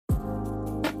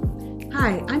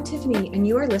Hi, I'm Tiffany, and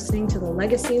you are listening to the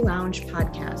Legacy Lounge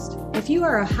podcast. If you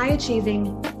are a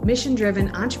high-achieving,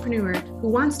 mission-driven entrepreneur who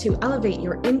wants to elevate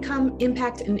your income,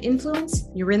 impact, and influence,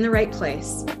 you're in the right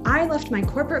place. I left my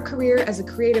corporate career as a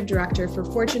creative director for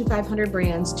Fortune 500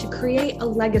 brands to create a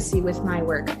legacy with my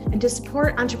work and to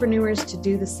support entrepreneurs to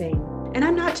do the same. And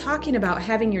I'm not talking about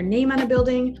having your name on a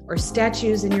building or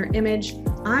statues in your image.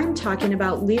 I'm talking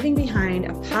about leaving behind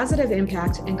a positive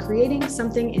impact and creating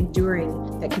something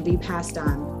enduring that can be passed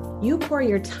on. You pour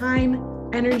your time,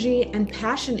 energy, and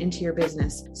passion into your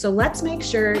business. So let's make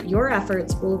sure your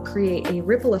efforts will create a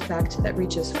ripple effect that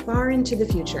reaches far into the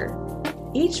future.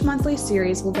 Each monthly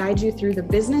series will guide you through the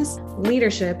business,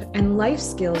 leadership, and life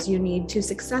skills you need to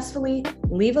successfully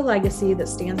leave a legacy that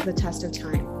stands the test of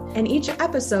time. And each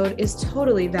episode is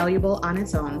totally valuable on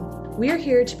its own. We are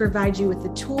here to provide you with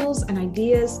the tools and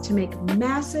ideas to make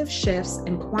massive shifts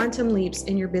and quantum leaps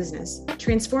in your business,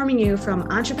 transforming you from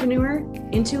entrepreneur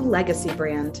into legacy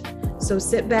brand. So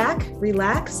sit back,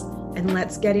 relax, and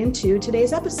let's get into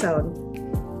today's episode.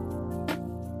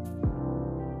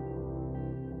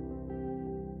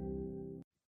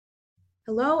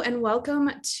 Hello and welcome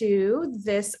to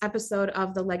this episode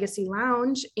of the Legacy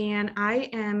Lounge. And I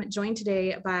am joined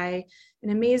today by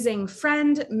an amazing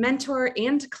friend, mentor,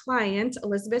 and client,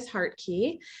 Elizabeth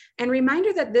Hartke. And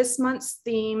reminder that this month's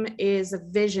theme is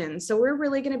vision. So we're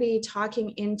really going to be talking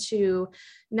into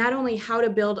not only how to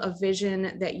build a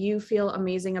vision that you feel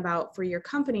amazing about for your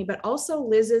company, but also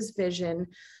Liz's vision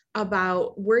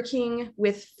about working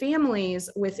with families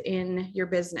within your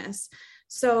business.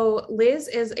 So Liz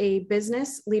is a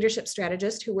business leadership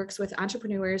strategist who works with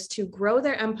entrepreneurs to grow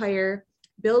their empire,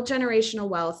 build generational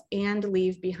wealth, and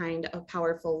leave behind a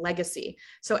powerful legacy.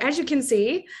 So as you can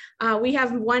see, we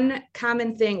have one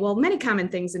common thing, well, many common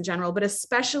things in general, but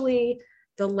especially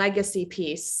the legacy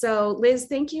piece. So Liz,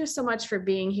 thank you so much for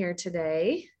being here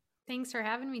today. Thanks for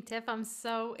having me, Tiff. I'm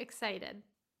so excited.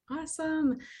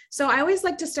 Awesome. So I always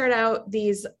like to start out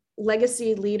these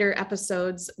legacy leader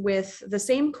episodes with the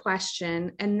same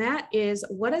question, and that is,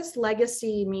 what does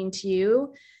legacy mean to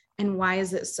you and why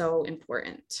is it so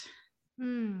important?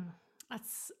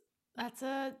 That's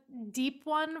a deep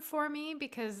one for me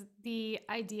because the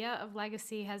idea of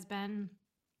legacy has been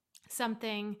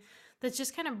something that's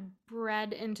just kind of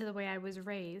bred into the way I was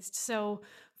raised. So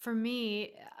for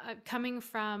me, coming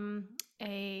from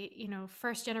a,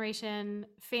 first generation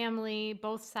family,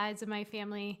 both sides of my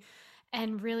family,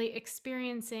 and really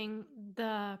experiencing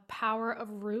the power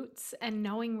of roots and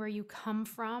knowing where you come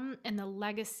from and the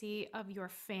legacy of your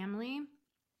family,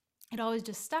 it always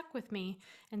just stuck with me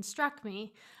and struck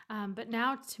me. But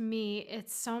now to me,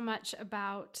 it's so much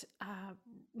about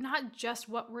not just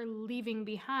what we're leaving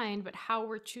behind, but how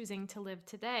we're choosing to live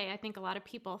today. I think a lot of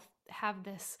people have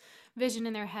this vision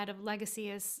in their head of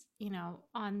legacy as,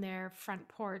 on their front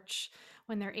porch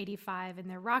when they're 85 in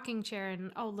their rocking chair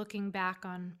and, looking back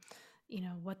on,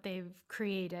 what they've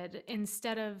created,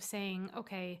 instead of saying,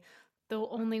 okay, the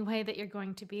only way that you're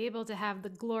going to be able to have the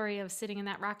glory of sitting in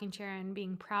that rocking chair and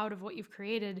being proud of what you've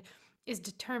created is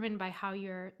determined by how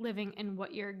you're living and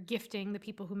what you're gifting the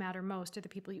people who matter most or the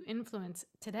people you influence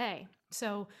today.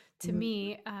 So to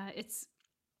me, it's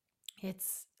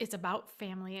about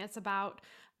family. It's about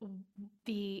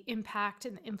the impact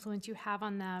and the influence you have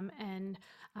on them, and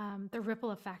the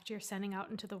ripple effect you're sending out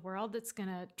into the world that's going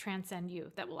to transcend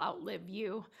you, that will outlive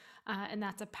you. And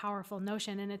that's a powerful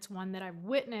notion. And it's one that I've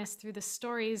witnessed through the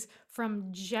stories from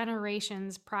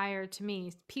generations prior to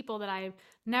me, people that I've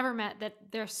never met, that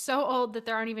they're so old that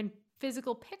there aren't even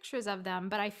physical pictures of them,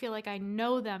 but I feel like I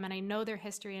know them and I know their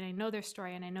history and I know their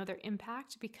story and I know their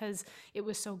impact because it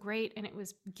was so great and it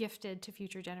was gifted to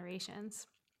future generations.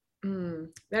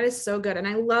 That is so good. And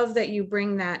I love that you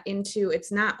bring that into,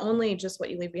 it's not only just what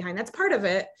you leave behind, that's part of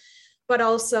it, but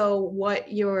also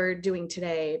what you're doing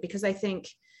today. Because I think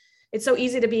it's so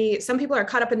easy to be, some people are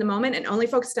caught up in the moment and only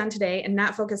focused on today and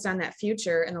not focused on that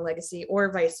future and the legacy,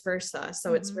 or vice versa.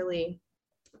 So it's really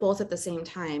both at the same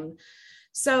time.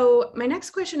 So my next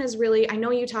question is really, I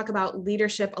know you talk about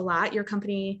leadership a lot. Your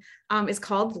company is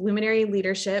called Luminary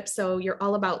Leadership. So you're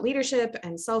all about leadership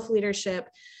and self-leadership.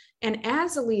 And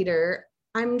as a leader,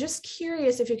 I'm just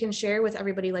curious if you can share with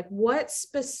everybody, like what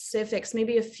specifics,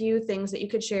 maybe a few things that you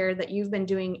could share that you've been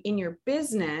doing in your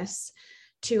business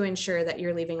to ensure that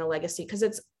you're leaving a legacy. Because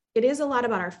it is a lot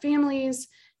about our families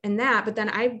and that, but then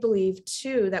I believe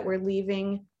too, that we're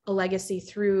leaving a legacy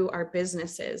through our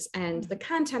businesses and the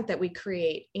content that we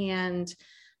create and,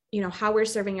 how we're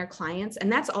serving our clients.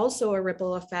 And that's also a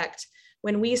ripple effect.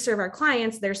 When we serve our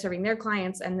clients, they're serving their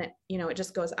clients, and that, it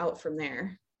just goes out from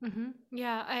there.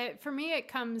 Yeah. For me, it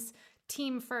comes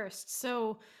team first.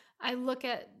 So I look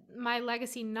at my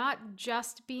legacy not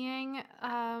just being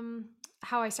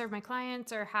how I serve my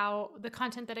clients or how the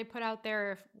content that I put out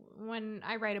there when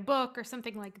I write a book or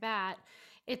something like that.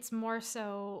 It's more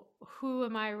so, who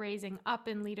am I raising up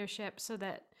in leadership so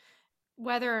that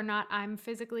whether or not I'm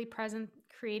physically present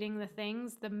creating the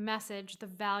things, the message, the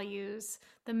values,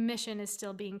 the mission is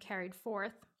still being carried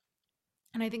forth.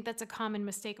 And I think that's a common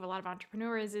mistake of a lot of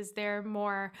entrepreneurs, is they're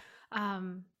more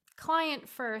client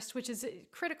first, which is a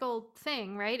critical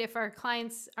thing, right? If our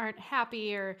clients aren't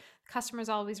happy or customers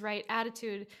always right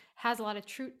attitude has a lot of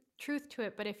truth to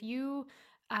it. But if you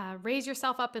raise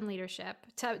yourself up in leadership,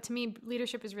 to me,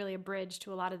 leadership is really a bridge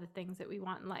to a lot of the things that we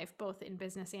want in life, both in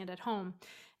business and at home.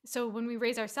 So when we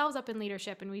raise ourselves up in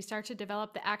leadership and we start to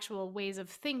develop the actual ways of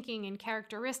thinking and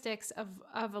characteristics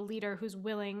of a leader who's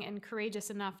willing and courageous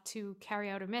enough to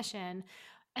carry out a mission,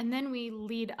 and then we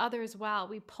lead others well,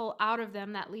 we pull out of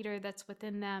them that leader that's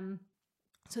within them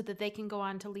so that they can go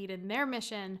on to lead in their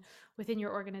mission within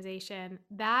your organization,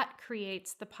 that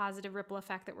creates the positive ripple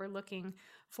effect that we're looking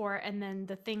for. And then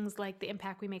the things like the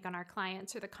impact we make on our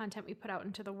clients or the content we put out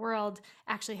into the world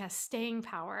actually has staying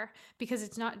power, because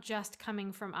it's not just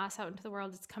coming from us out into the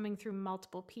world, it's coming through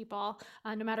multiple people.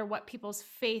 No matter what people's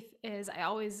faith is, I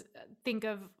always think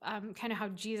of kind of how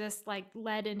Jesus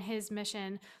led in his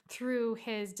mission through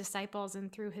his disciples and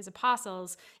through his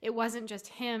apostles. It wasn't just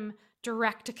him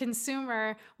direct to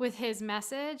consumer with his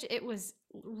message. It was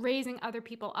raising other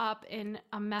people up in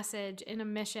a message, in a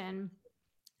mission,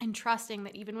 and trusting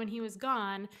that even when he was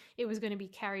gone, it was going to be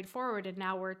carried forward. And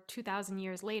now we're 2,000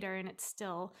 years later, and it's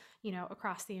still,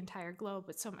 across the entire globe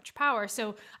with so much power.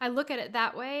 So I look at it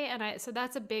that way. And so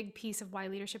that's a big piece of why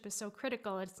leadership is so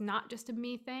critical. It's not just a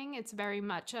me thing. It's very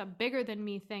much a bigger than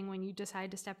me thing. When you decide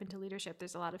to step into leadership,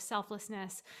 there's a lot of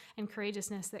selflessness and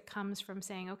courageousness that comes from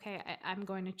saying, okay, I'm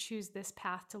going to choose this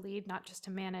path to lead, not just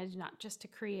to manage, not just to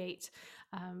create,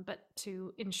 but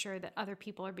to ensure that other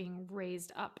people are being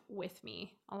raised up with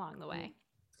me along the way.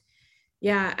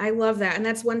 Yeah, I love that. And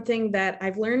that's one thing that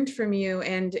I've learned from you.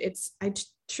 And I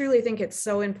truly think it's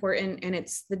so important. And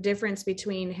it's the difference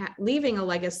between leaving a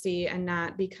legacy and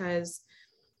not, because,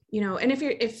 and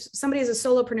if somebody is a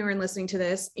solopreneur and listening to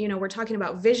this, we're talking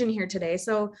about vision here today.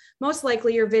 So most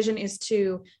likely your vision is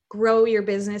to grow your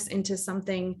business into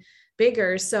something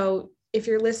bigger. So if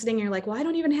you're listening, you're like, well, I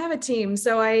don't even have a team.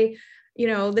 So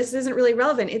this isn't really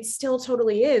relevant. It still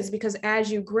totally is, because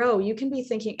as you grow, you can be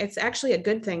thinking it's actually a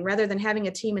good thing, rather than having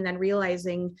a team and then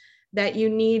realizing that you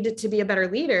need to be a better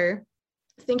leader.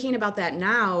 Thinking about that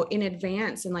now in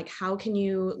advance, and how can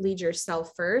you lead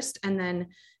yourself first and then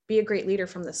be a great leader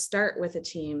from the start with a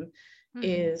team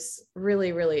is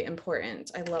really, really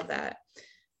important. I love that.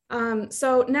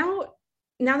 So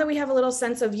now that we have a little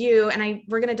sense of you, and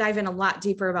we're going to dive in a lot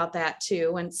deeper about that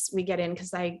too once we get in,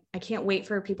 because I can't wait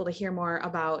for people to hear more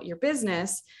about your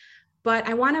business. But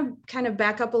I want to kind of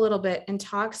back up a little bit and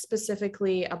talk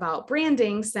specifically about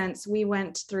branding, since we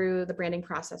went through the branding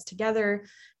process together.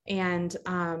 And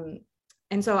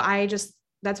so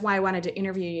that's why I wanted to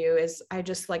interview you, is I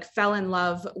just fell in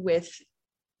love with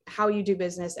how you do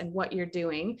business and what you're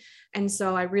doing. And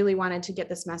so I really wanted to get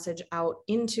this message out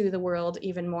into the world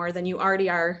even more than you already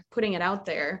are putting it out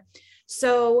there.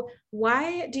 So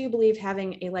why do you believe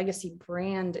having a legacy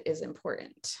brand is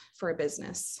important for a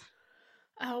business?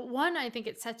 One, I think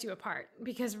it sets you apart,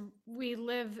 because we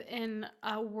live in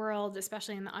a world,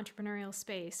 especially in the entrepreneurial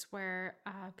space, where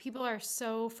people are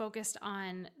so focused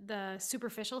on the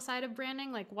superficial side of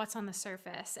branding, like what's on the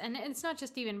surface. And it's not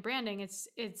just even branding,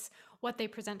 it's what they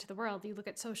present to the world. You look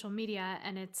at social media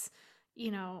and it's,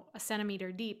 a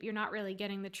centimeter deep. You're not really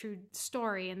getting the true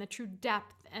story and the true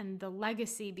depth and the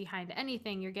legacy behind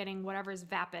anything. You're getting whatever's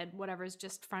vapid, whatever's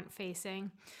just front facing.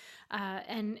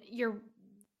 And you're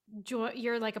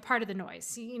like a part of the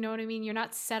noise. You know what I mean? You're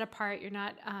not set apart. You're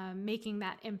not making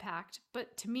that impact.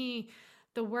 But to me,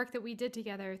 the work that we did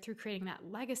together through creating that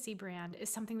legacy brand is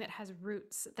something that has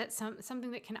roots, that's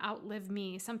something that can outlive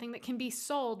me, something that can be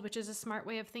sold, which is a smart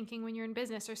way of thinking when you're in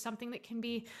business, or something that can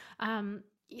be,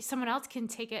 someone else can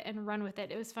take it and run with it.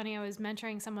 It was funny. I was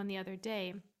mentoring someone the other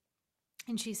day,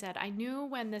 and she said, I knew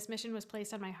when this mission was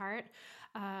placed on my heart,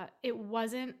 it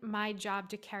wasn't my job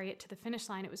to carry it to the finish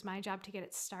line. It was my job to get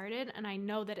it started. And I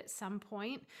know that at some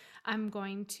point I'm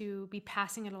going to be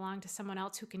passing it along to someone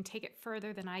else who can take it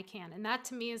further than I can. And that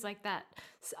to me is like that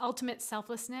ultimate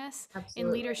selflessness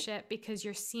in leadership, because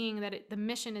you're seeing that the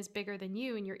mission is bigger than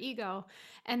you and your ego.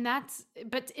 And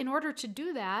but in order to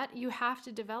do that, you have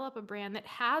to develop a brand that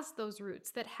has those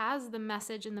roots, that has the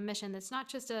message and the mission. That's not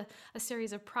just a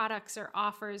series of products or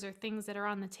offers or things that are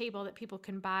on the table that people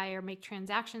can buy or make transactions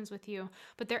transactions with you,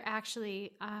 but they're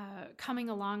actually coming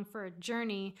along for a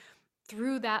journey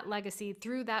through that legacy,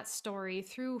 through that story,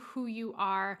 through who you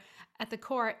are at the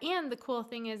core. And the cool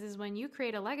thing is when you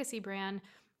create a legacy brand,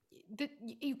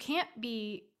 you can't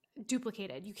be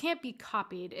duplicated. You can't be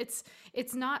copied.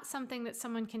 It's not something that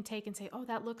someone can take and say, oh,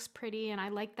 that looks pretty, and I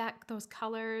like those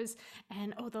colors,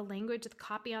 and oh, the language, the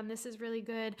copy on this is really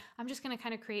good. I'm just going to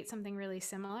kind of create something really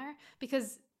similar,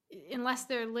 because unless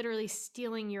they're literally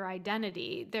stealing your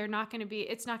identity, it's not going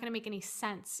to make any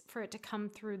sense for it to come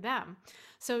through them.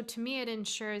 So to me, it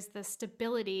ensures the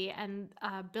stability and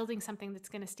building something that's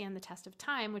going to stand the test of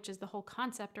time, which is the whole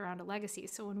concept around a legacy.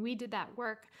 So when we did that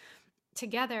work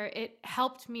together, it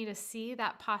helped me to see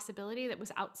that possibility that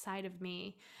was outside of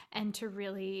me, and to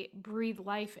really breathe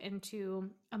life into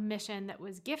a mission that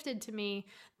was gifted to me,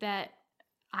 that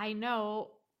I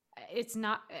know it's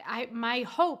not, my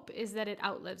hope is that it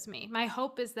outlives me. My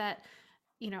hope is that,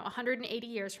 180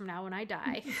 years from now when I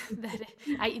die, that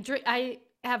I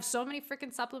have so many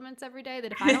freaking supplements every day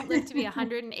that if I don't live to be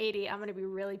 180, I'm going to be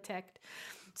really ticked.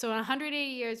 So in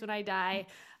 180 years when I die,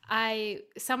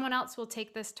 someone else will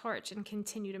take this torch and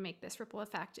continue to make this ripple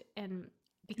effect, and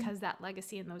because that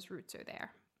legacy and those roots are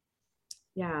there.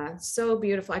 Yeah, so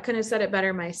beautiful. I couldn't have said it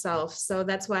better myself. So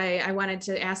that's why I wanted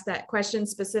to ask that question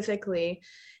specifically.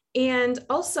 And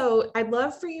also, I'd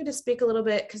love for you to speak a little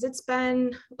bit, because it's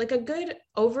been like a good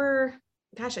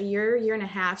a year and a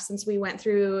half since we went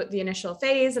through the initial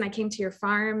phase, and I came to your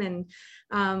farm, and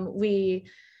we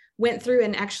went through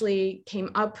and actually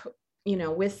came up,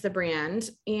 with the brand.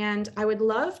 And I would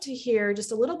love to hear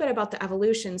just a little bit about the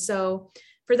evolution. So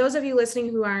for those of you listening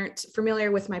who aren't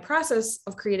familiar with my process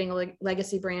of creating a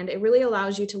legacy brand, it really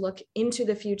allows you to look into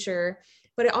the future,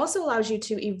 but it also allows you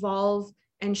to evolve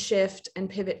and shift and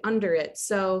pivot under it.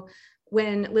 So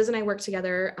when Liz and I worked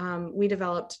together, we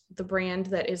developed the brand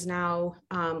that is now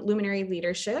Luminary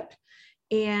Leadership,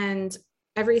 and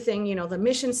everything, the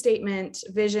mission statement,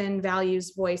 vision,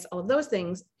 values, voice, all of those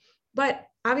things. But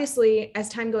obviously, as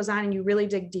time goes on and you really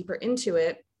dig deeper into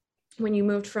it, when you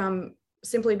moved from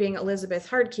simply being Elizabeth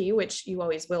Hartke, which you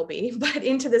always will be, but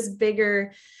into this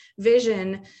bigger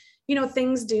vision,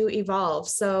 things do evolve.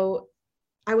 So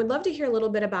I would love to hear a little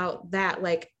bit about that,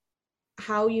 like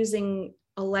how using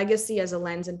a legacy as a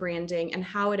lens in branding and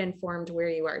how it informed where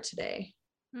you are today.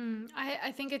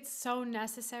 I think it's so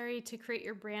necessary to create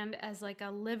your brand as like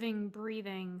a living,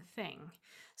 breathing thing,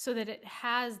 so that it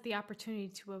has the opportunity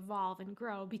to evolve and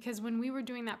grow. Because when we were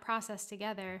doing that process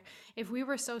together, if we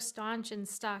were so staunch and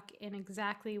stuck in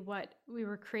exactly what we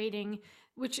were creating,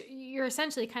 which you're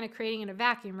essentially kind of creating in a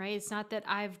vacuum, right? It's not that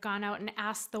I've gone out and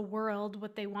asked the world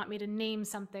what they want me to name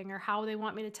something or how they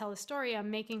want me to tell a story. I'm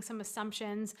making some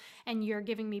assumptions, and you're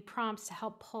giving me prompts to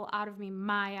help pull out of me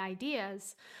my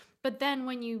ideas. But then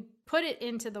when you put it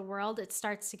into the world, it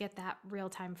starts to get that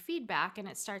real-time feedback, and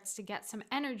it starts to get some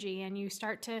energy, and you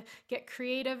start to get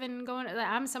creative and going.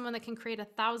 I'm someone that can create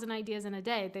 1,000 ideas in a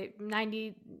day.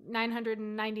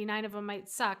 999 of them might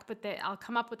suck, but I'll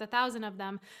come up with 1,000 of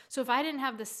them. So if I didn't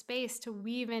have the space to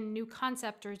weave in new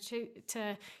concept, or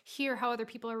to hear how other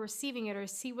people are receiving it, or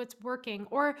see what's working,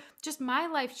 or just my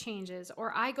life changes,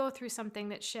 or I go through something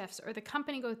that shifts, or the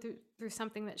company go through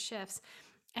something that shifts,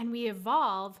 and we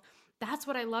evolve. That's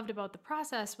what I loved about the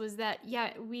process, was that,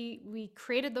 we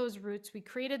created those roots, we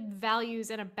created values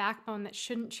and a backbone that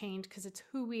shouldn't change, because it's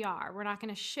who we are. We're not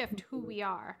going to shift who we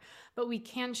are, but we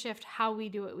can shift how we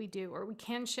do what we do, or we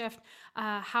can shift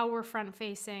how we're front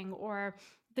facing, or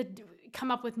come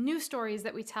up with new stories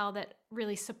that we tell that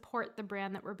really support the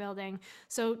brand that we're building.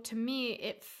 So to me,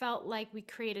 it felt like we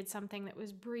created something that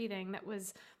was breathing, that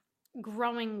was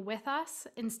growing with us,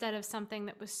 instead of something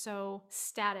that was so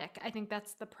static. I think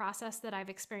that's the process that I've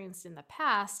experienced in the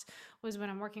past, was when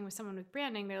I'm working with someone with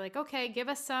branding, they're like, okay,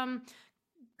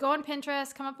 go on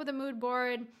Pinterest, come up with a mood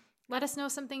board, let us know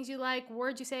some things you like,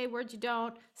 words you say, words you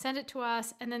don't, send it to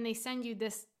us. And then they send you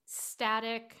this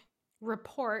static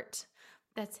report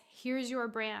that's, here's your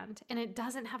brand, and it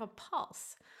doesn't have a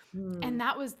pulse. And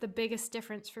that was the biggest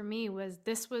difference for me, was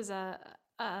this was a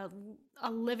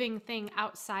living thing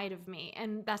outside of me.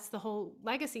 And that's the whole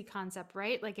legacy concept,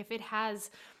 right? Like if it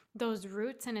has those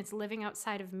roots and it's living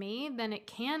outside of me, then it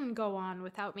can go on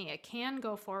without me. It can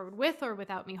go forward with or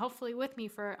without me, hopefully with me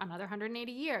for another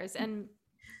 180 years. And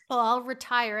I'll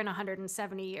retire in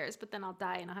 170 years, but then I'll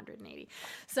die in 180.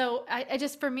 So I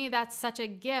just, for me, that's such a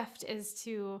gift, is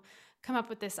to come up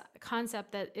with this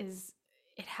concept that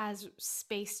it has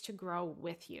space to grow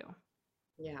with you.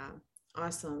 Yeah.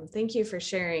 Awesome. Thank you for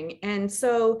sharing. And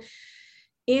so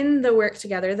in the work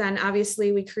together, then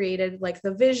obviously we created like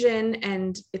the vision,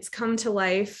 and it's come to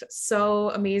life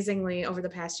so amazingly over the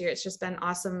past year. It's just been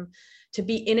awesome to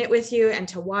be in it with you and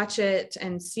to watch it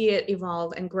and see it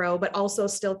evolve and grow, but also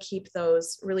still keep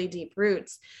those really deep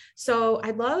roots. So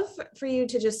I'd love for you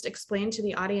to just explain to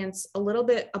the audience a little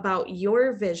bit about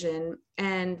your vision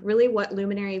and really what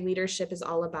Luminary Leadership is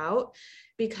all about,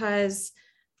 because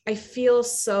I feel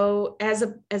so, as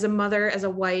a mother, as a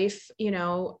wife,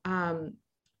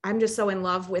 I'm just so in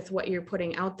love with what you're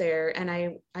putting out there. And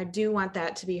I do want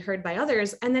that to be heard by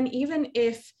others. And then even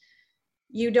if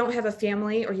you don't have a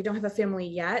family or you don't have a family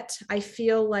yet, I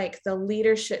feel like the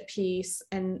leadership piece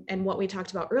and what we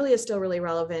talked about earlier is still really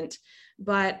relevant.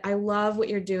 But I love what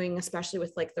you're doing, especially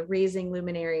with like the raising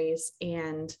luminaries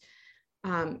and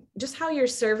just how you're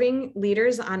serving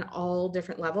leaders on all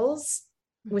different levels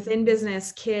within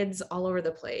business, kids, all over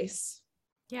the place.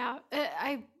 Yeah,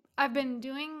 I've been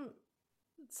doing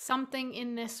something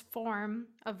in this form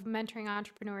of mentoring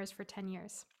entrepreneurs for 10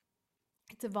 years.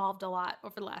 It's evolved a lot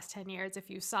over the last 10 years. If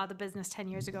you saw the business 10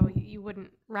 years ago, you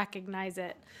wouldn't recognize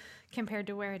it compared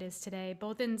to where it is today,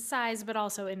 both in size, but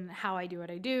also in how I do what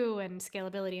I do and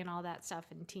scalability and all that stuff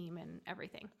and team and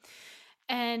everything.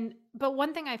 But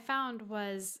one thing I found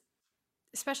was,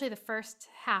 especially the first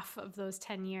half of those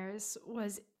 10 years,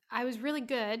 was I was really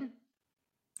good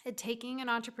at taking an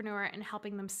entrepreneur and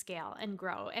helping them scale and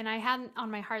grow. And I had on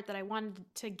my heart that I wanted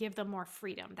to give them more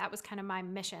freedom. That was kind of my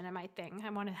mission and my thing. I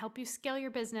want to help you scale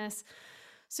your business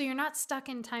so you're not stuck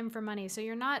in time for money. So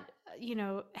you're not,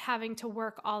 having to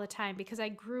work all the time, because I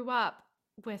grew up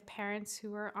with parents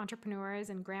who were entrepreneurs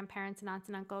and grandparents and aunts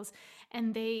and uncles,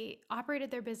 and they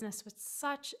operated their business with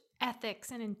such ethics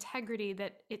and integrity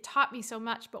that it taught me so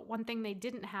much. But one thing they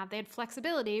didn't have, they had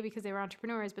flexibility because they were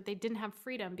entrepreneurs, but they didn't have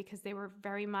freedom because they were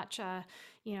very much,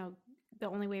 the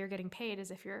only way you're getting paid is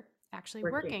if you're actually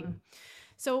working.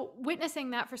 So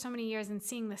witnessing that for so many years and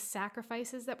seeing the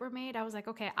sacrifices that were made, I was like,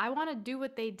 okay, I want to do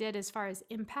what they did as far as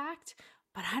impact,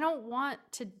 but I don't want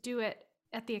to do it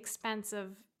at the expense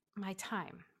of my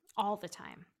time all the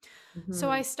time. So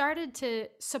I started to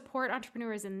support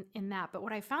entrepreneurs in that. But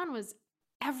what I found was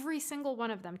every single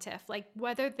one of them, Tiff, like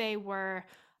whether they were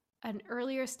an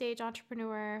earlier stage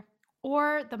entrepreneur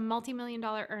or the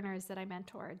multi-million-dollar earners that I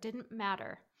mentor, didn't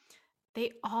matter.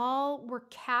 They all were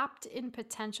capped in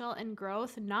potential and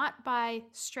growth, not by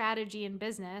strategy in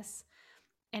business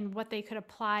and what they could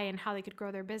apply and how they could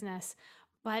grow their business,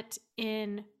 but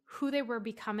in who they were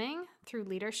becoming through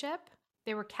leadership.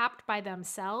 They were capped by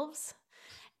themselves,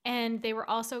 and they were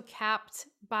also capped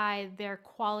by their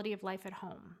quality of life at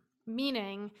home.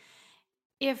 Meaning,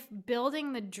 if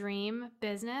building the dream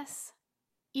business,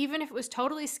 even if it was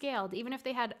totally scaled, even if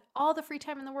they had all the free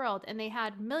time in the world and they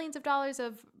had millions of dollars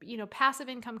of, passive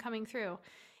income coming through,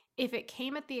 if it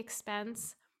came at the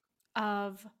expense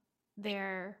of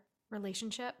their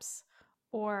relationships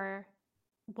or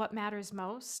what matters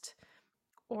most,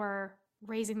 or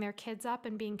raising their kids up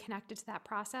and being connected to that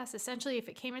process, essentially, if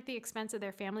it came at the expense of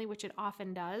their family, which it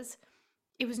often does,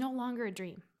 it was no longer a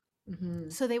dream.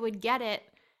 So they would get it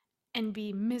and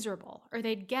be miserable, or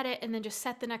they'd get it and then just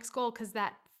set the next goal because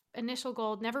that initial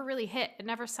goal never really hit. It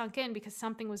never sunk in because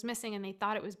something was missing and they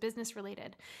thought it was business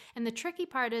related. And the tricky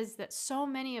part is that so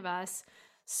many of us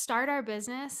start our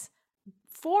business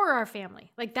for our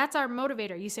family. Like that's our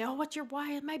motivator. You say, oh, what's your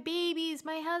why? My babies,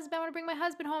 my husband, I want to bring my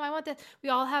husband home. I want that. We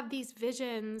all have these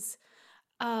visions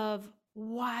of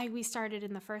why we started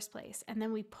in the first place. And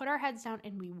then we put our heads down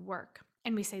and we work.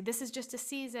 And we say, this is just a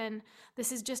season.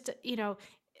 This is just,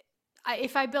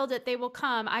 if I build it, they will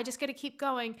come. I just got to keep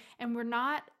going. And we're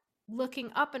not looking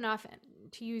up enough,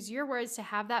 to use your words, to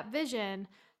have that vision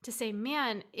to say,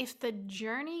 man, if the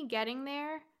journey getting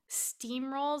there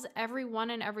steamrolls everyone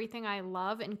and everything I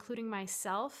love, including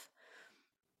myself,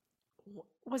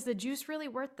 was the juice really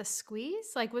worth the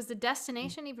squeeze? Like, was the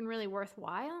destination even really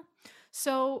worthwhile?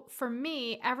 So for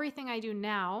me, everything I do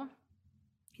now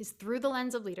is through the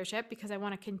lens of leadership, because I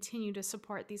want to continue to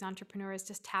support these entrepreneurs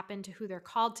to tap into who they're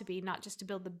called to be, not just to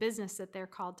build the business that they're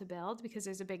called to build, because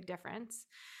there's a big difference,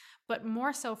 but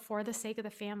more so for the sake of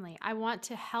the family. I want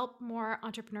to help more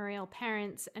entrepreneurial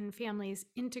parents and families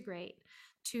integrate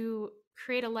to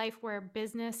create a life where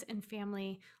business and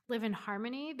family live in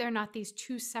harmony. They're not these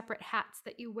two separate hats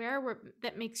that you wear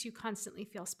that makes you constantly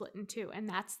feel split in two. And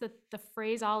that's the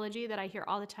phraseology that I hear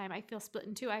all the time. I feel split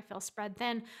in two. I feel spread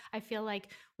thin. I feel like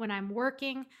when I'm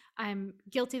working, I'm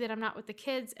guilty that I'm not with the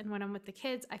kids. And when I'm with the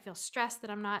kids, I feel stressed that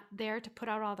I'm not there to put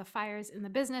out all the fires in the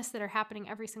business that are happening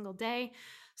every single day.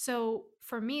 So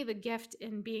for me, the gift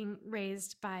in being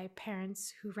raised by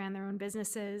parents who ran their own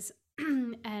businesses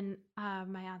and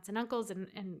my aunts and uncles,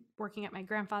 and working at my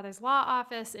grandfather's law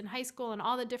office in high school, and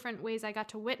all the different ways I got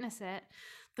to witness it,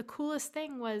 the coolest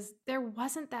thing was there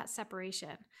wasn't that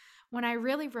separation. When I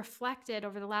really reflected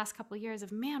over the last couple of years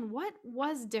of, man, what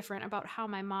was different about how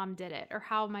my mom did it or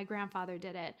how my grandfather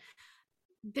did it,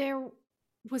 there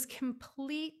was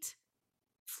complete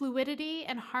fluidity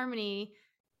and harmony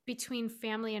between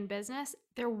family and business.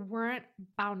 There weren't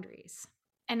boundaries.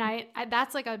 And I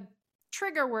that's like a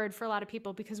trigger word for a lot of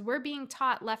people, because we're being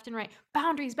taught left and right,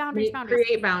 boundaries, boundaries, boundaries.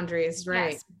 Create boundaries,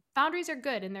 right? Yes, boundaries are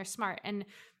good and they're smart and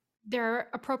there are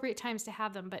appropriate times to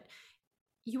have them, but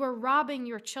you are robbing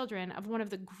your children of one of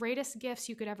the greatest gifts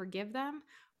you could ever give them,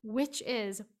 which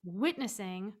is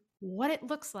witnessing what it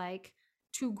looks like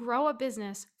to grow a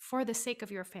business for the sake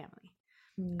of your family.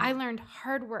 I learned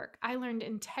hard work. I learned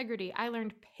integrity. I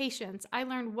learned patience. I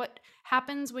learned what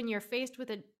happens when you're faced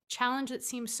with a challenge that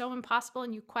seems so impossible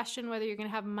and you question whether you're going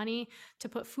to have money to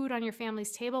put food on your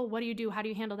family's table. What do you do? How do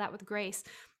you handle that with grace?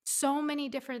 So many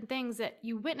different things that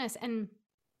you witness. And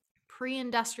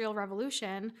pre-industrial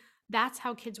revolution, that's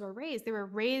how kids were raised. They were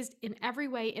raised in every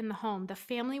way in the home. The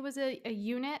family was a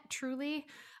unit, truly,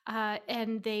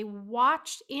 and they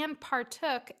watched and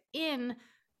partook in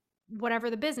whatever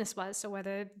the business was. So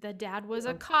whether the dad was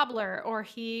a cobbler or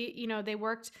he, they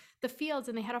worked the fields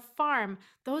and they had a farm,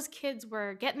 those kids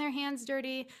were getting their hands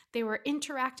dirty. They were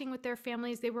interacting with their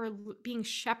families. They were being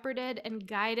shepherded and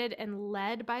guided and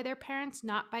led by their parents,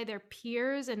 not by their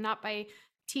peers and not by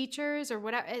teachers or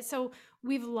whatever. So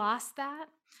we've lost that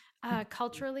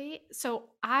culturally. So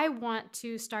I want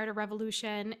to start a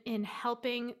revolution in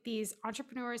helping these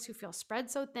entrepreneurs who feel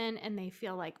spread so thin and they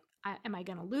feel like, am I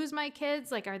going to lose my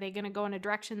kids? Like, are they going to go in a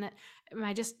direction that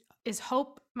is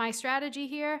hope my strategy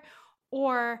here?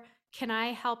 Or can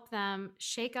I help them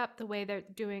shake up the way they're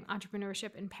doing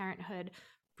entrepreneurship and parenthood,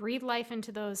 breathe life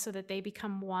into those so that they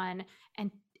become one, and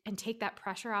take that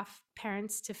pressure off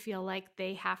parents to feel like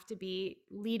they have to be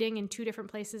leading in two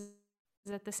different places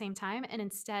at the same time, and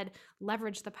instead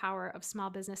leverage the power of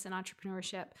small business and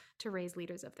entrepreneurship to raise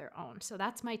leaders of their own. So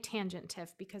that's my tangent,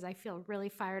 Tiff, because I feel really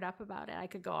fired up about it. I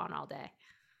could go on all day.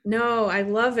 No, I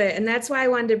love it. And that's why I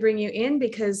wanted to bring you in,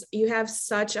 because you have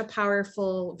such a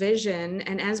powerful vision.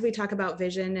 And as we talk about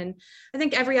vision, and I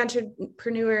think every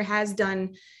entrepreneur has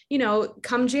done,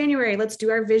 come January, let's do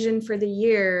our vision for the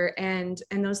year and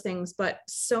those things. But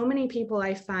so many people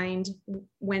I find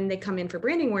when they come in for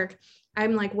branding work,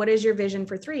 I'm like, what is your vision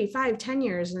for 3, 5, 10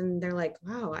 years? And they're like,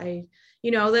 wow,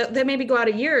 they maybe go out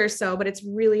a year or so, but it's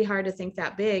really hard to think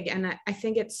that big. And I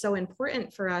think it's so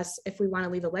important for us, if we want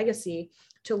to leave a legacy,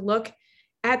 to look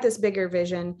at this bigger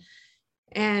vision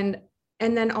and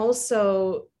then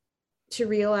also to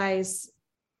realize,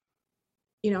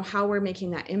 how we're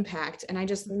making that impact. And I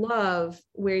just love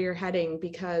where you're heading,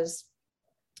 because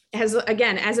as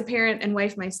a parent and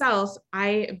wife myself,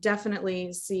 I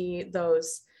definitely see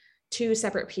those two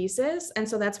separate pieces. And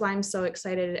so that's why I'm so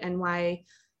excited, and why,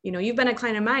 you've been a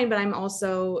client of mine, but I'm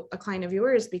also a client of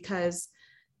yours, because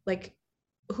like,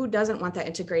 who doesn't want that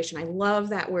integration? I love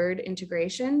that word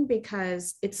integration,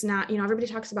 because it's not, everybody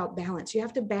talks about balance. You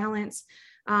have to balance.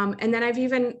 And then I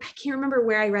can't remember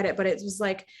where I read it, but it was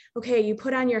like, okay, you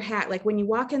put on your hat, like when you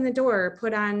walk in the door,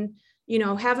 put on,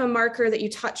 have a marker that you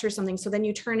touch or something. So then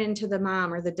you turn into the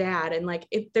mom or the dad. And like,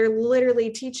 they're literally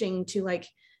teaching to like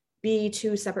be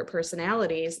two separate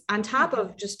personalities on top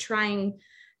of just trying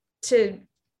to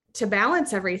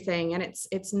balance everything. And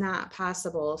it's not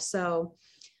possible. So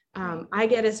I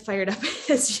get as fired up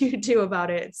as you do about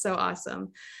it. It's so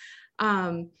awesome.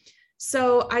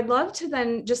 So I'd love to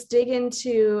then just dig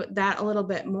into that a little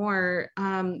bit more.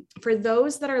 For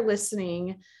those that are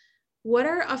listening, what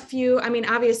are a few,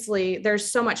 obviously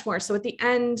there's so much more. So at the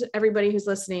end, everybody who's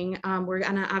listening, we're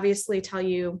going to obviously tell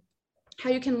you how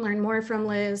you can learn more from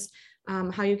Liz,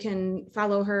 how you can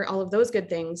follow her, all of those good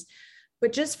things.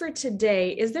 But just for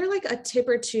today, is there like a tip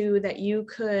or two that you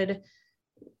could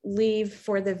leave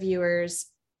for the viewers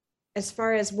as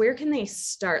far as where can they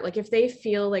start? Like if they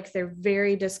feel like they're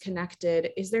very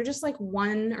disconnected, is there just like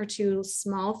one or two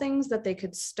small things that they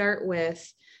could start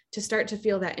with to start to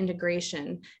feel that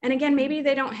integration? And again, maybe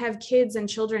they don't have kids and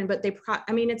children, but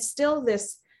it's still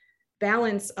this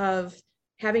balance of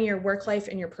having your work life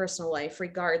and your personal life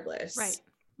regardless.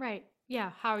 Right.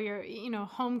 Yeah. How your,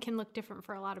 home can look different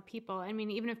for a lot of people.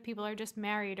 Even if people are just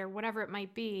married or whatever it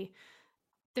might be,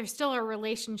 there still are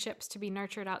relationships to be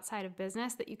nurtured outside of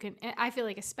business that you can, I feel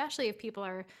like, especially if people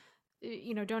are,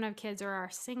 don't have kids or are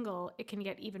single, it can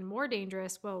get even more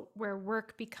dangerous. Well, where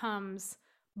work becomes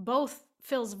both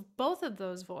fills both of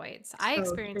those voids. I So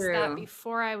experienced that true.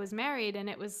 before I was married, and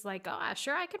it was like, oh,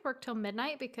 sure, I could work till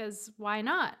midnight because why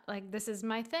not? Like, this is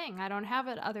my thing. I don't have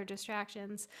other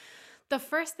distractions. The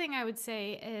first thing I would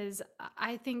say is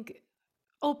I think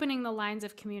opening the lines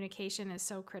of communication is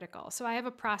so critical. So I have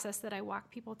a process that I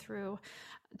walk people through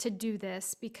to do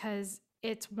this because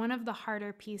it's one of the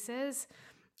harder pieces.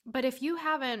 But if you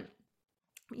haven't,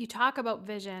 you talk about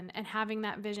vision and having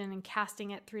that vision and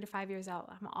casting it 3 to 5 years out.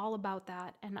 I'm all about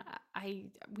that. And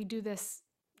we do this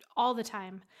all the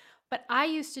time. But I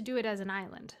used to do it as an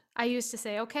island. I used to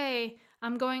say, okay,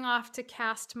 I'm going off to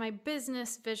cast my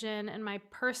business vision and my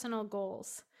personal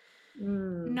goals,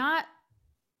 Mm. not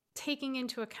taking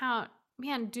into account,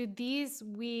 man, do these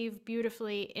weave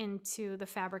beautifully into the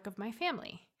fabric of my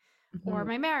family or Mhm.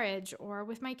 my marriage or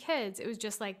with my kids? It was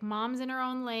just like mom's in her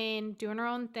own lane, doing her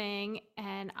own thing,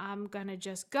 and I'm going to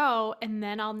just go, and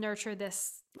then I'll nurture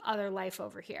this other life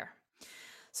over here.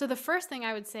 So the first thing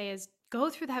I would say is go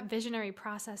through that visionary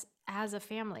process as a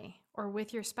family or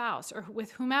with your spouse or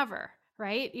with whomever,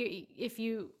 right? If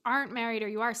you aren't married or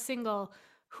you are single,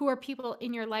 who are people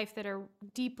in your life that are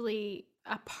deeply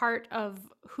a part of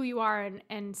who you are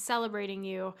and celebrating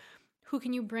you? Who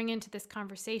can you bring into this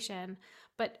conversation?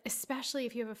 But especially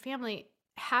if you have a family,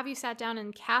 have you sat down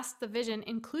and cast the vision,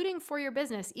 including for your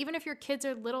business, even if your kids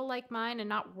are little like mine and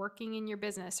not working in your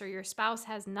business, or your spouse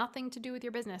has nothing to do with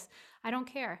your business? I don't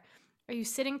care. Are you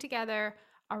sitting together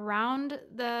around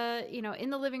in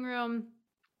the living room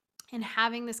and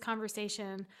having this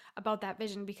conversation about that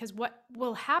vision? Because what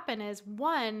will happen is,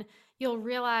 one, you'll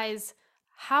realize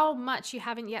how much you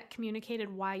haven't yet communicated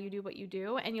why you do what you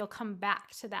do, and you'll come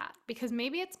back to that because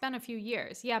maybe it's been a few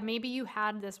years. Yeah, maybe you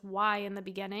had this why in the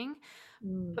beginning,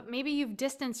 Mm. but maybe you've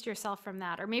distanced yourself from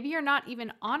that, or maybe you're not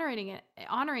even honoring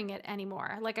it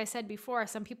anymore. Like I said before,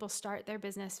 some people start their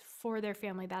business for their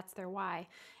family. That's their why.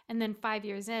 And then 5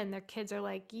 years in, their kids are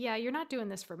like, yeah, you're not doing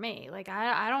this for me. Like,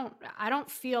 I don't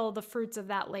feel the fruits of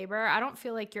that labor. I don't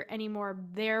feel like you're anymore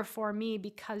there for me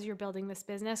because you're building this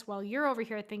business. While you're over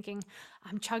here thinking,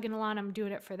 I'm chugging along, I'm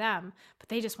doing it for them, but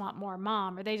they just want more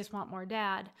mom or they just want more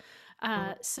dad.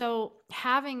 So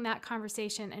having that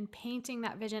conversation and painting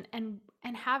that vision and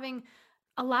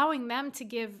allowing them to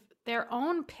give their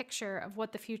own picture of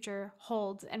what the future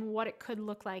holds and what it could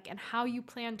look like and how you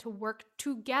plan to work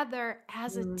together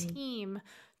as a Mm. team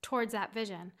towards that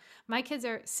vision. My kids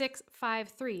are 6, 5,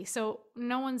 3. So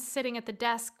no one's sitting at the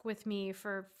desk with me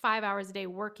for 5 hours a day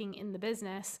working in the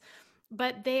business,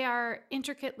 but they are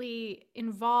intricately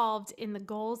involved in the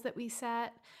goals that we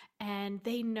set, and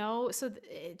they know, so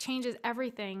it changes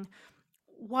everything.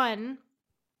 One,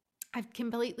 I've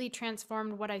completely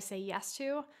transformed what I say yes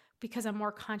to because I'm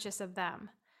more conscious of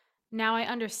them. Now I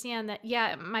understand that,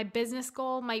 yeah, my business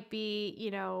goal might be,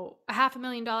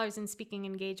 $500,000 in speaking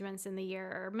engagements in the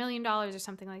year, or $1 million or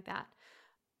something like that.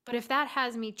 But if that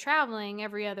has me traveling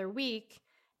every other week,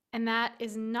 and that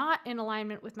is not in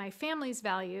alignment with my family's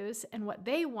values and what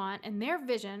they want and their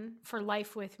vision for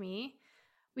life with me,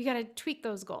 we got to tweak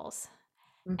those goals.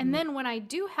 And Mhm. then when I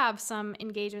do have some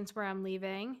engagements where I'm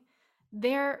leaving,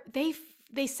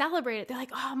 they celebrate it. They're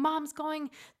like, "Oh, mom's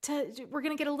we're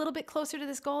going to get a little bit closer to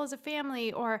this goal as a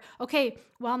family." Or, "Okay,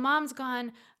 while mom's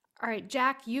gone, all right,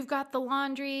 Jack, you've got the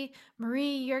laundry.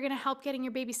 Marie, you're going to help getting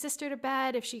your baby sister to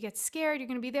bed. If she gets scared, you're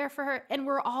going to be there for her." And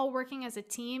we're all working as a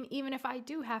team, even if I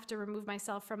do have to remove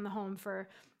myself from the home for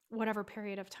whatever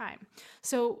period of time.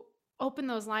 So open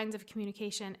those lines of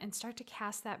communication and start to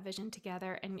cast that vision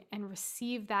together and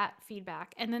receive that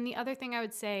feedback. And then the other thing I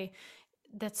would say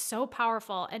that's so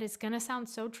powerful, and it's going to sound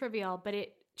so trivial, but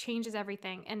it changes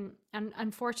everything. And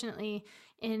unfortunately,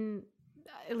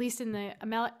 at least in the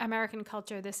American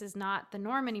culture, this is not the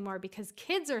norm anymore because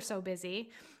kids are so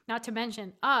busy, not to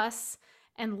mention us,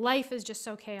 and life is just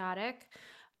so chaotic.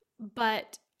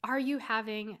 But are you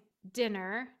having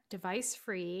dinner device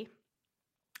free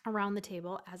around the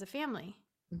table as a family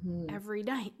Mhm. every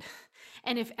night?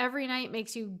 And if every night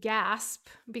makes you gasp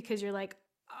because you're like,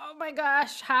 oh my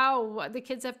gosh, how the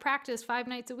kids have practice 5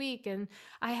 nights a week and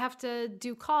I have to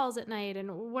do calls at night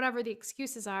and whatever the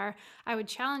excuses are, I would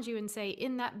challenge you and say,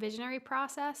 in that visionary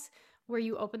process where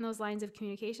you open those lines of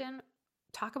communication,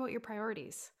 talk about your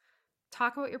priorities.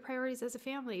 Talk about your priorities as a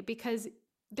family, because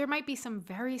there might be some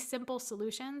very simple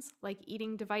solutions like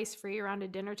eating device free around a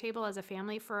dinner table as a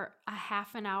family for a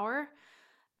half an hour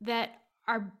that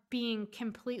are being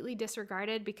completely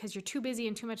disregarded because you're too busy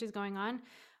and too much is going on.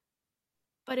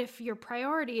 But if your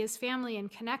priority is family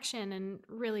and connection and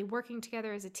really working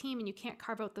together as a team, and you can't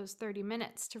carve out those 30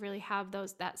 minutes to really have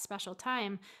that special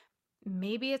time,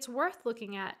 maybe it's worth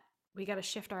looking at, we got to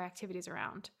shift our activities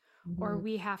around. or Mhm.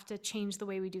 we have to change the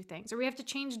way we do things, or we have to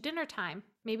change dinner time.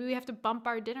 Maybe we have to bump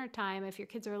our dinner time if your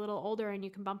kids are a little older and you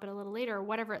can bump it a little later, or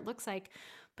whatever it looks like.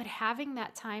 But having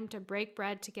that time to break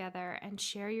bread together and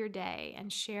share your day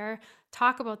and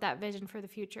talk about that vision for the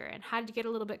future and how to get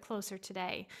a little bit closer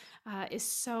today is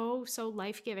so, so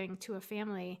life-giving to a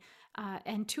family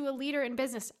and to a leader in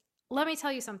business. Let me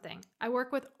tell you something. I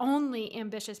work with only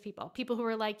ambitious people who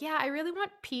are like, yeah, I really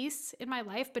want peace in my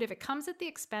life, but if it comes at the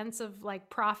expense of like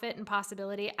profit and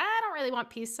possibility, I don't really want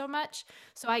peace so much.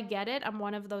 So I get it. I'm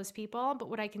one of those people. But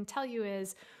what I can tell you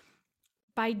is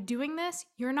by doing this,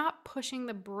 you're not pushing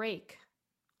the brake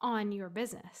on your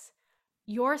business.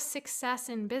 Your success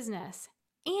in business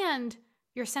and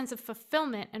your sense of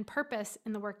fulfillment and purpose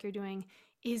in the work you're doing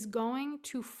is going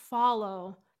to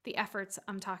follow the efforts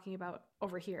I'm talking about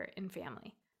over here in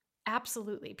family.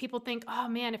 Absolutely. People think, oh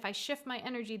man, if I shift my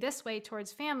energy this way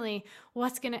towards family,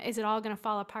 is it all gonna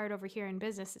fall apart over here in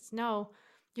business? It's no,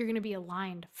 you're gonna be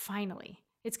aligned finally.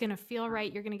 It's gonna feel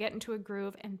right. You're gonna get into a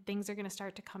groove and things are gonna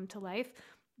start to come to life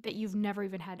that you've never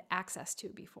even had access to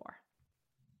before.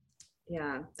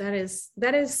 Yeah, that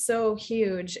is so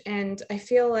huge. And I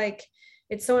feel like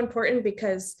it's so important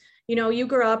because, you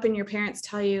grow up and your parents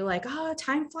tell you like, oh,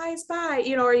 time flies by,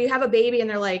 or you have a baby and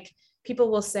they're like, people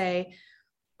will say,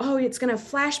 oh, it's going to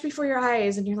flash before your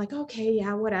eyes. And you're like, okay,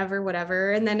 yeah, whatever,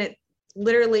 whatever. And then it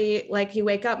literally, like, you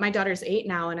wake up, my daughter's 8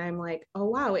 now. And I'm like, oh,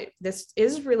 wow, this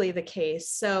is really the case.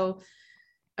 So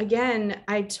again,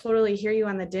 I totally hear you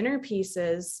on the dinner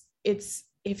pieces. It's,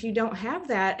 if you don't have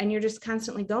that and you're just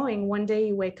constantly going, one day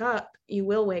you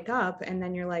will wake up and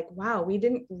then you're like, wow, we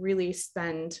didn't really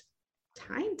spend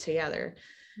time together,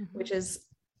 which is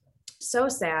so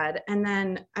sad. And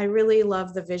then I really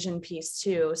love the vision piece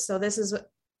too. So this is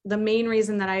the main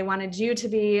reason that I wanted you to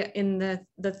be in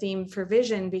the theme for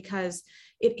vision, because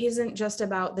it isn't just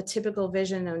about the typical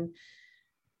vision and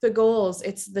the goals.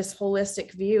 It's this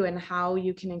holistic view and how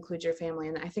you can include your family.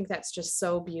 And I think that's just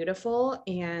so beautiful.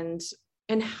 And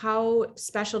how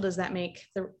special does that make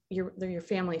your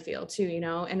family feel too,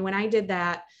 And when I did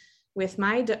that with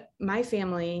my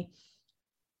family,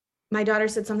 my daughter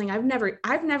said something I don't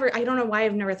know why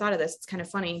I've never thought of this. It's kind of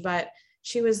funny, but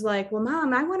she was like, well,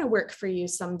 Mom, I want to work for you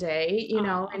someday,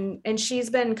 and she's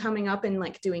been coming up and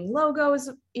like doing logos,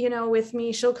 with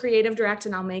me. She'll creative direct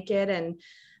and I'll make it. And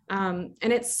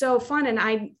it's so fun. And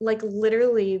I like,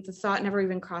 literally the thought never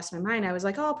even crossed my mind. I was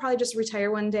like, oh, I'll probably just retire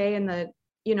one day. And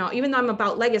even though I'm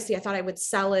about legacy, I thought I would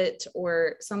sell it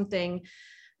or something.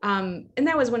 And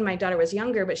that was when my daughter was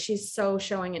younger, but she's so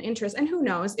showing an interest, and who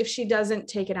knows, if she doesn't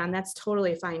take it on, that's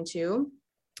totally fine too.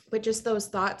 But just those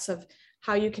thoughts of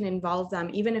how you can involve them,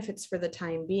 even if it's for the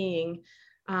time being,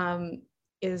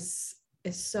 is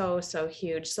so, so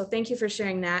huge. So thank you for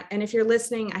sharing that. And if you're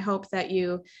listening, I hope that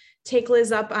you take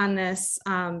Liz up on this,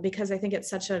 because I think it's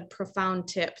such a profound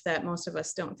tip that most of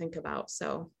us don't think about.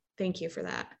 So thank you for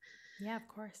that. Yeah, of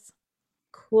course.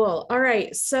 Cool. All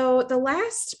right. So the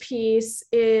last piece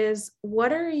is,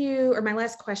 my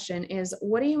last question is,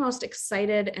 what are you most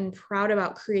excited and proud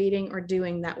about creating or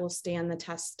doing that will stand the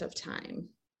test of time?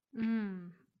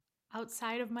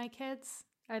 Outside of my kids,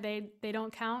 they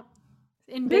don't count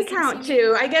in They business? count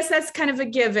too. I guess that's kind of a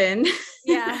given.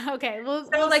 Yeah. Okay. Well,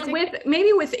 So like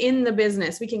maybe within the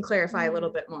business, we can clarify a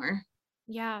little bit more.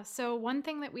 Yeah. So one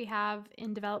thing that we have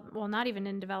in development, well, not even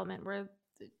in development,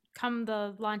 come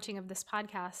the launching of this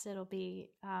podcast, it'll be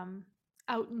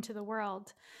out into the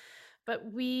world. But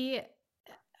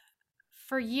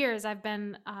for years, I've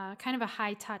been kind of a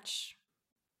high touch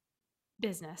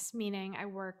business, meaning I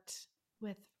worked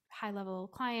with high level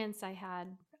clients. I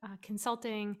had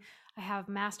consulting. I have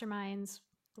masterminds,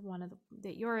 the one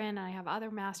that you're in. I have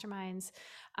other masterminds.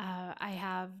 I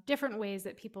have different ways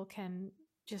that people can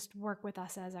just work with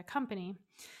us as a company.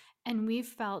 And we've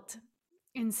felt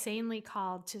insanely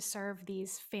called to serve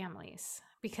these families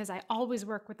because I always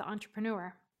work with the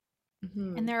entrepreneur.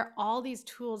 Mm-hmm. And there are all these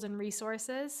tools and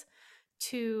resources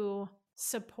to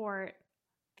support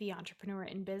the entrepreneur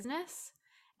in business.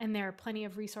 And there are plenty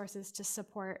of resources to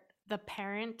support the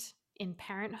parent in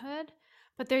parenthood.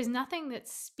 But there's nothing that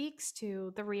speaks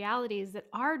to the realities that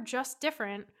are just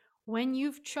different when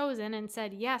you've chosen and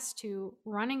said yes to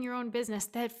running your own business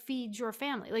that feeds your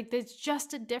family. Like, there's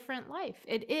just a different life.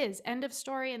 It is, end of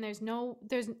story. And it's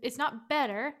not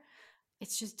better.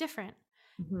 It's just different.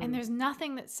 Mm-hmm. And there's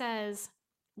nothing that says,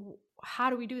 how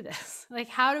do we do this? Like,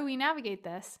 how do we navigate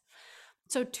this?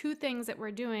 So 2 things that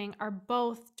we're doing are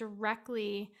both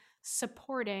directly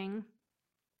supporting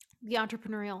the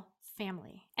entrepreneurial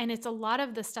family. And it's a lot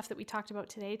of the stuff that we talked about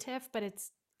today, Tiff, but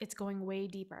it's it's going way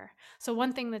deeper. So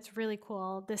one thing that's really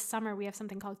cool, this summer we have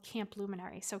something called Camp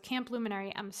Luminary. So Camp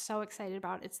Luminary, I'm so excited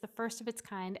about. It's the first of its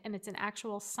kind, and it's an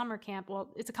actual summer camp.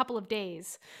 Well, it's a couple of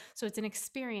days. So it's an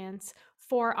experience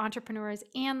for entrepreneurs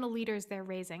and the leaders they're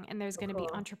raising. And there's going to be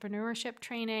entrepreneurship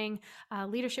training,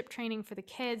 leadership training for the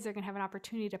kids. They're going to have an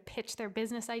opportunity to pitch their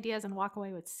business ideas and walk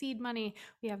away with seed money.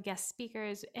 We have guest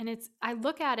speakers. And I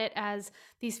look at it as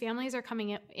these families are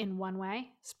coming in one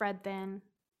way, spread thin,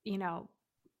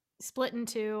 split in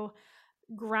two,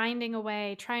 grinding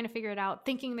away, trying to figure it out,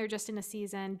 thinking they're just in a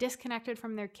season, disconnected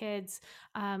from their kids,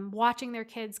 watching their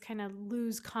kids kind of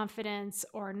lose confidence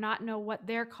or not know what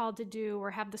they're called to do,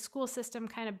 or have the school system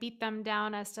kind of beat them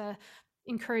down as to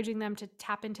encouraging them to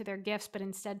tap into their gifts, but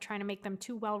instead trying to make them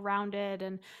too well-rounded,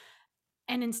 and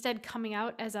instead coming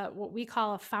out as what we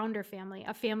call a founder family,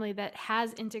 a family that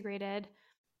has integrated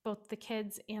both the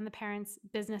kids and the parents,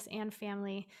 business and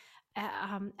family,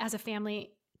 as a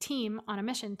family team on a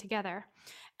mission together.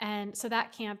 And so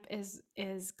that camp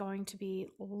is going to be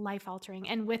life altering.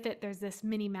 And with it, there's this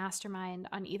mini mastermind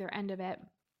on either end of it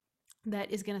that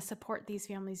is going to support these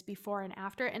families before and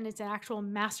after. And it's an actual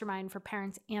mastermind for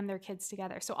parents and their kids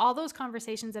together. So all those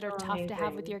conversations that are tough to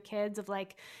have with your kids of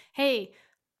like, hey,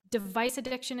 device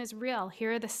addiction is real.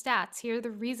 Here are the stats. Here are the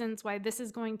reasons why this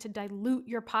is going to dilute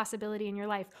your possibility in your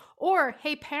life. Or,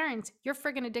 hey, parents, you're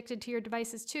friggin' addicted to your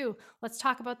devices too. Let's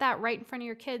talk about that right in front of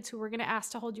your kids who we're going to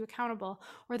ask to hold you accountable.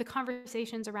 Or the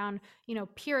conversations around,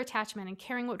 peer attachment and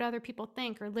caring what other people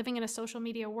think, or living in a social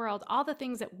media world. All the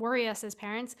things that worry us as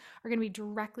parents are going to be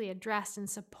directly addressed and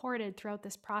supported throughout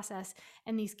this process.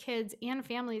 And these kids and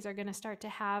families are going to start to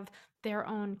have their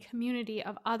own community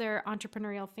of other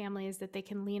entrepreneurial families that they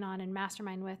can lean on and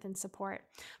mastermind with and support.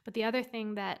 But the other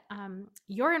thing that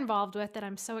you're involved with that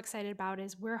I'm so excited about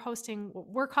is we're hosting what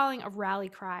we're calling a rally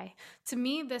cry. To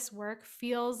me, this work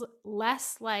feels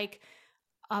less like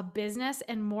a business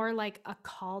and more like a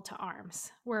call to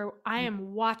arms, where I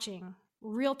am watching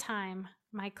real time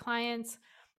my clients,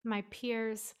 my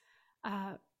peers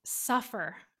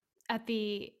suffer at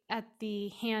the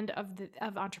hand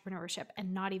of entrepreneurship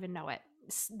and not even know it.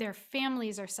 Their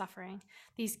families are suffering.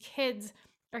 These kids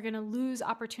are going to lose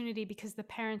opportunity because the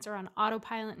parents are on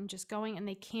autopilot and just going, and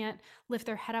they can't lift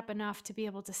their head up enough to be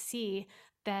able to see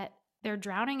that they're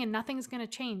drowning and nothing's going to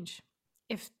change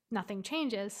if nothing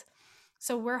changes.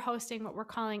 So we're hosting what we're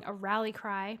calling a rally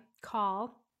cry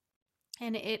call.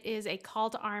 And it is a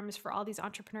call to arms for all these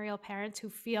entrepreneurial parents who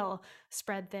feel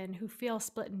spread thin, who feel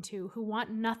split in two, who want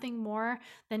nothing more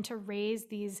than to raise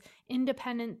these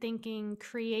independent thinking,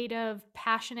 creative,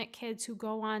 passionate kids who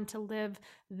go on to live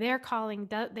their calling.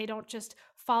 They don't just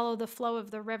follow the flow of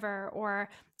the river or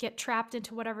get trapped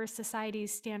into whatever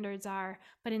society's standards are,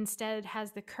 but instead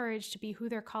has the courage to be who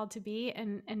they're called to be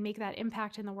and make that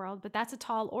impact in the world. But that's a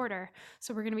tall order.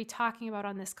 So we're going to be talking about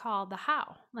on this call the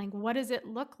how. Like, what does it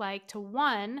look like to,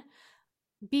 one,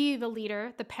 be the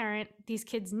leader, the parent these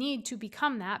kids need to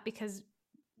become that? Because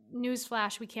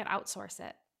newsflash, we can't outsource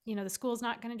it. The school's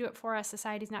not going to do it for us.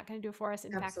 Society's not going to do it for us.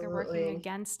 In fact, they're working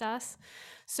against us.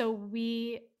 So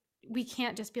we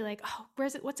can't just be like, oh,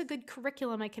 what's a good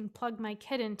curriculum I can plug my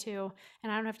kid into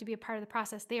and I don't have to be a part of the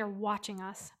process. They are watching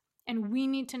us, and we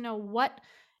need to know what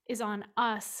is on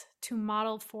us to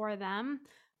model for them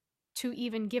to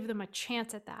even give them a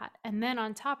chance at that. And then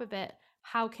on top of it,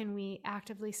 how can we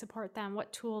actively support them?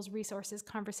 What tools, resources,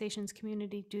 conversations,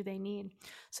 community do they need?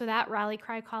 So that rally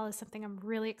cry call is something I'm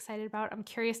really excited about. I'm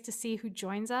curious to see who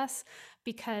joins us,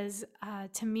 because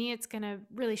to me, it's going to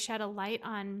really shed a light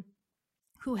on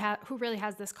who really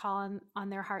has this call on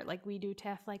their heart, like we do,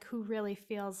 Tiff, like who really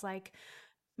feels like,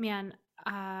 man,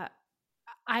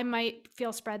 I might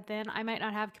feel spread thin. I might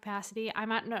not have capacity. I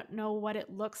might not know what it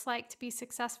looks like to be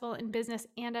successful in business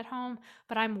and at home,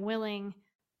 but I'm willing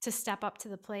to step up to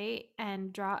the plate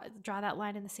and draw that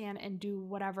line in the sand and do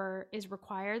whatever is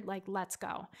required. Like, let's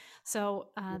go. So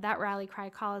that rally cry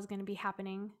call is going to be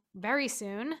happening very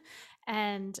soon.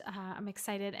 And I'm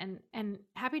excited and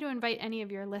happy to invite any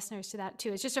of your listeners to that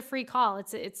too. It's just a free call.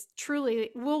 It's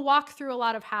truly, we'll walk through a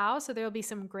lot of how, so there'll be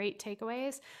some great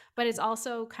takeaways, but it's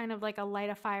also kind of like a light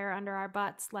a fire under our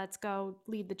butts. Let's go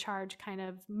lead the charge kind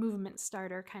of movement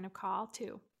starter kind of call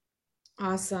too.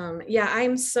 Awesome. Yeah,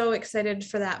 I'm so excited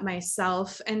for that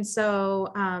myself. And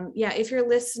so, if you're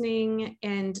listening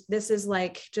and this is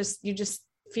like, you just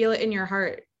feel it in your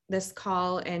heart, this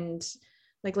call, and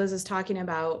like Liz is talking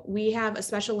about, we have a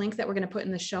special link that we're going to put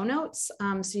in the show notes.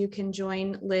 So you can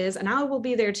join Liz, and I will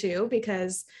be there too,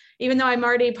 because even though I'm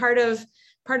already part of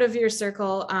your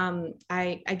circle,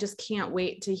 I just can't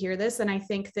wait to hear this. And I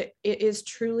think that it is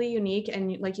truly unique.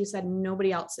 And like you said,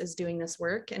 nobody else is doing this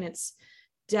work, and it's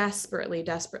desperately,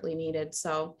 desperately needed.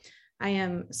 So I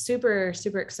am super,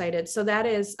 super excited. So that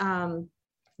is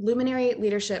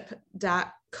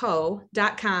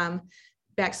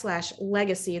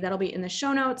luminaryleadership.com/legacy. That'll be in the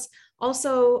show notes.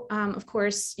 Also, of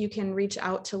course, you can reach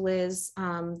out to Liz.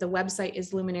 The website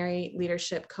is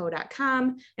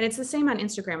luminaryleadershipco.com. And it's the same on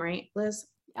Instagram, right, Liz?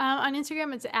 On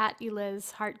Instagram, it's at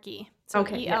Elizabeth Hartke. So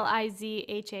okay,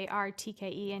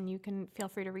 ELIZHARTKE, and you can feel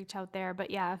free to reach out there. But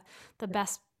yeah, the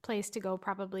best place to go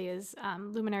probably is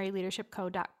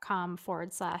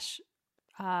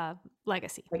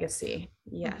luminaryleadershipco.com/legacy. Legacy.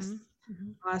 Yes.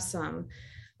 Awesome.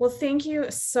 Well, thank you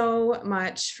so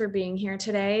much for being here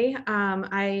today.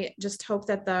 I just hope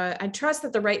that I trust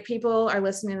that the right people are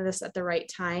listening to this at the right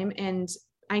time. And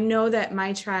I know that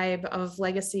my tribe of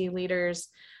legacy leaders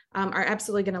are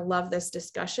absolutely going to love this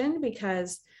discussion,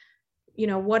 because,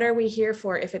 what are we here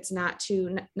for if it's not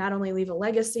to not only leave a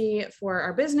legacy for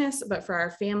our business, but for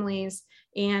our families,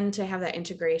 and to have that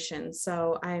integration.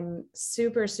 So I'm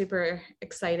super, super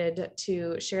excited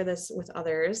to share this with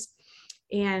others.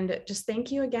 And just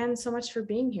thank you again so much for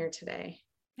being here today.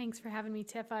 Thanks for having me,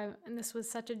 Tiff. And this was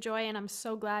such a joy, and I'm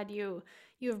so glad you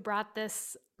have brought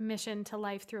this mission to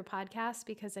life through a podcast,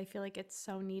 because I feel like it's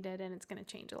so needed and it's going to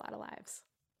change a lot of lives.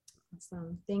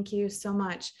 Awesome. Thank you so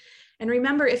much. And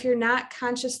remember, if you're not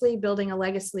consciously building a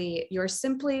legacy, you're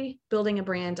simply building a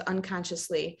brand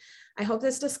unconsciously. I hope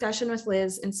this discussion with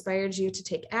Liz inspired you to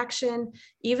take action,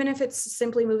 even if it's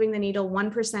simply moving the needle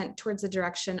 1% towards the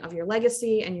direction of your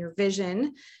legacy and your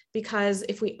vision, because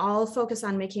if we all focus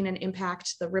on making an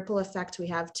impact, the ripple effect we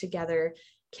have together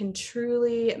can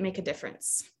truly make a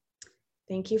difference.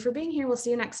 Thank you for being here. We'll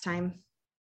see you next time.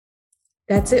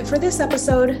 That's it for this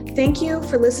episode. Thank you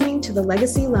for listening to the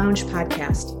Legacy Lounge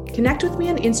podcast. Connect with me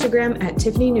on Instagram at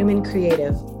Tiffany Newman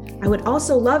Creative. I would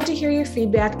also love to hear your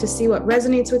feedback to see what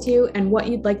resonates with you and what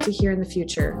you'd like to hear in the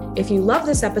future. If you love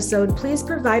this episode, please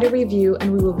provide a review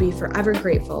and we will be forever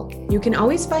grateful. You can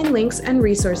always find links and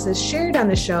resources shared on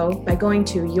the show by going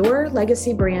to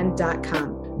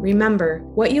yourlegacybrand.com. Remember,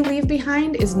 what you leave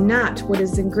behind is not what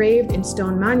is engraved in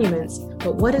stone monuments,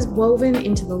 but what is woven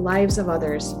into the lives of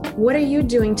others. What are you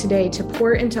doing today to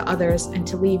pour into others and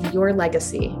to leave your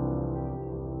legacy?